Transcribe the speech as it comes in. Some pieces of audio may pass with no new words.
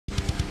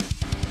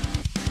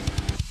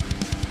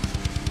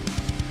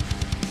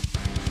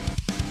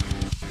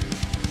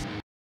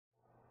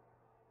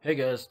Hey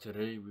guys,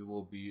 today we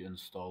will be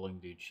installing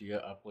the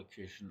Chia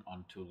application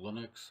onto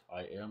Linux.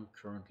 I am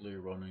currently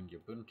running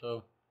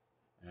Ubuntu,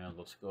 and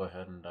let's go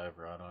ahead and dive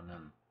right on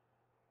in.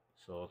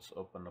 So let's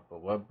open up a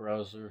web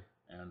browser,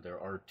 and there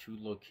are two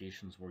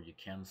locations where you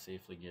can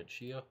safely get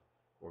Chia.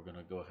 We're going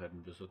to go ahead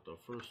and visit the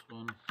first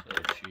one, so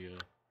Chia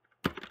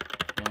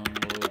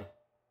download,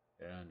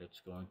 and it's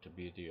going to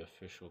be the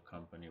official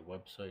company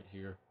website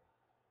here.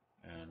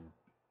 And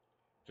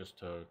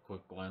just a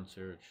quick glance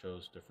here, it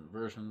shows different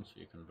versions.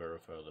 You can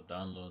verify the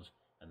downloads,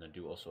 and they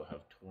do also have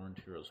torrent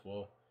here as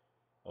well.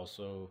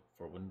 Also,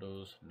 for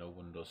Windows, no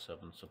Windows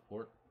 7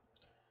 support.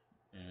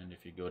 And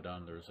if you go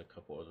down, there's a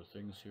couple other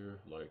things here,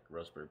 like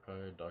Raspberry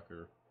Pi,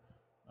 Docker,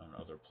 and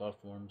other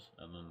platforms.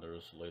 And then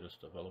there's latest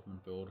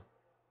development build,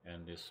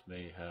 and this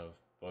may have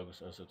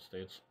bugs as it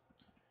states.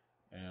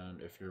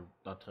 And if you're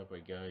that type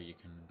of guy, you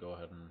can go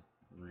ahead and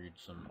read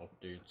some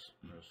updates.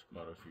 There's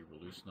quite a few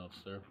release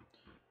notes there.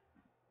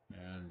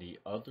 And the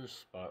other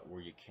spot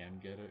where you can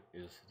get it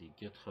is the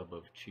GitHub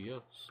of Chia.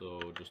 So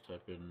just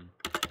type in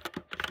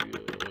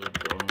Chia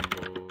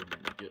download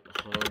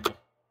GitHub,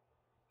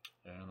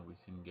 and we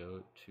can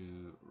go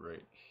to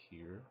right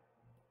here.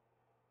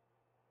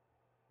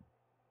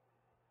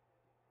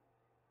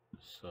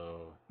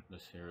 So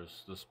this here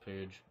is this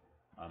page.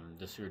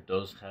 This here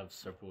does have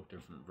several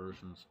different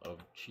versions of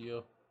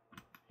Chia,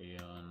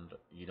 and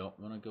you don't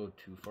want to go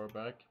too far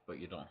back, but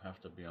you don't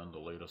have to be on the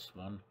latest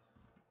one.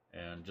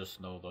 And just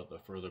know that the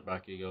further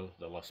back you go,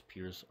 the less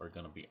peers are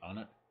going to be on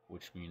it,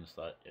 which means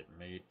that it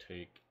may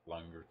take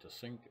longer to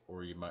sync,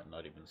 or you might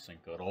not even sync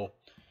at all.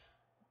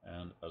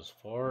 And as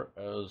far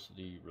as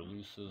the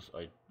releases,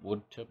 I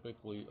would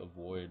typically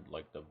avoid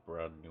like the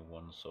brand new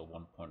ones, so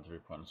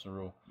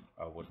 1.3.0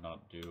 I would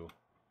not do.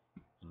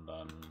 And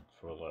then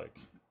for like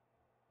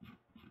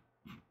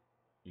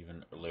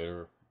even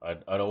later,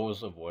 I'd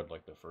always avoid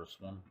like the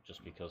first one,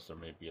 just because there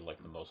may be like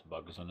the most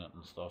bugs in it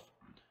and stuff.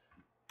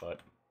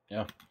 But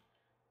yeah.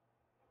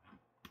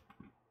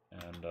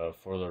 And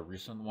for the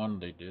recent one,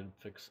 they did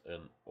fix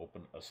an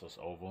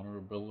OpenSSL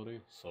vulnerability,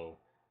 so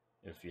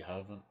if you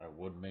haven't, I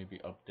would maybe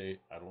update.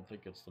 I don't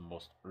think it's the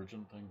most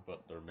urgent thing,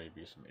 but there may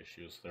be some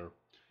issues there.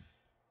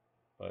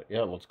 But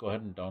yeah, let's go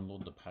ahead and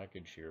download the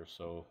package here.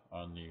 So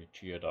on the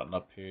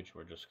chia.net page,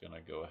 we're just going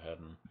to go ahead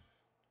and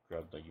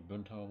grab the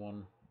Ubuntu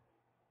one,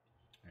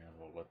 and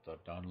we'll let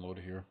that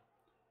download here.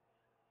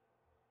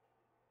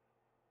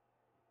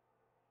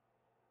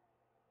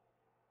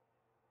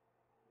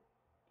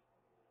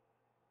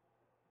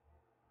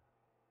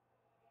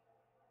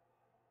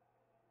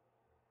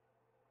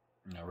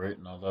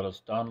 Alright, now that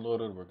it's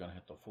downloaded, we're going to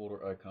hit the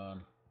folder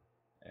icon,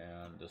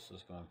 and this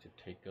is going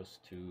to take us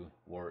to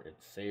where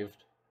it's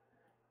saved.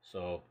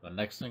 So the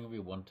next thing we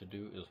want to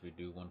do is we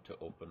do want to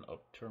open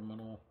up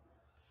terminal.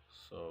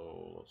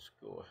 So let's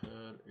go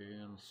ahead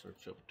and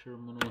search up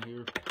terminal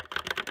here.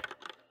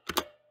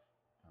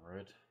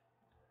 Alright.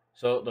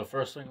 So the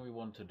first thing we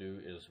want to do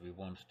is we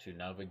want to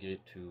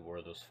navigate to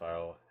where this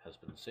file has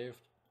been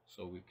saved.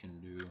 So we can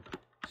do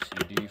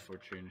cd for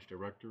change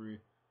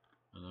directory,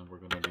 and then we're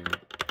going to do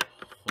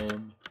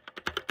home,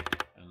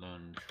 and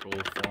then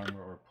troll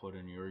farmer, or put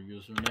in your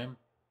username.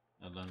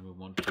 And then we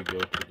want to go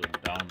to the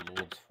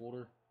downloads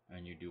folder,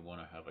 and you do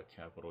want to have a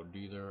capital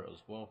D there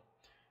as well.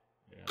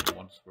 And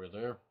once we're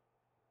there,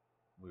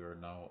 we are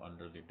now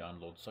under the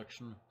download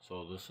section.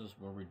 So this is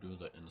where we do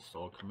the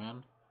install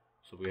command.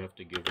 So we have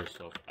to give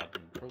ourselves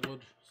admin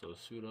privilege, so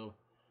sudo,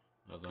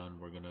 and then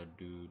we're going to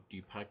do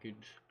dpkg,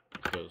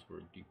 because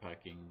we're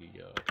depacking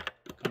the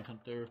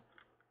content there,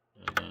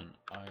 and then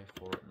I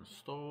for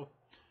install.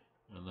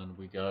 And then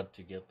we got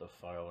to get the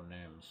file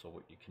name. So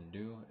what you can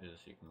do is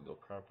you can go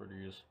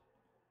properties,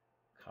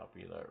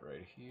 copy that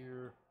right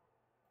here,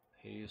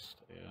 paste,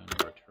 and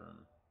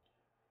return.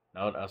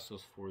 Now it asks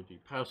us for the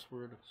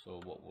password.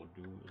 So what we'll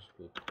do is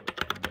we'll put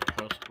in the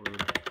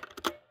password.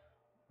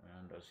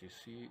 And as you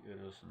see, it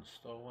is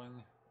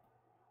installing.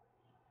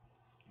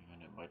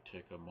 And it might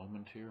take a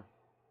moment here.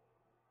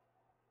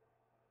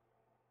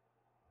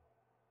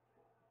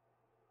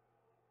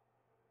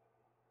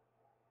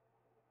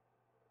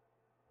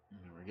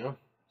 There we go.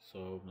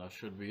 So that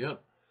should be it.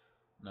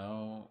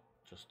 Now,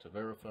 just to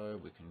verify,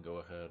 we can go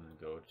ahead and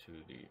go to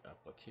the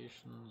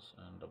applications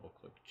and double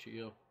click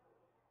Chia.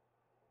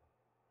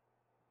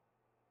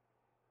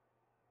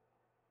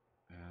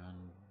 And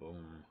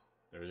boom,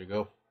 there you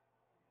go.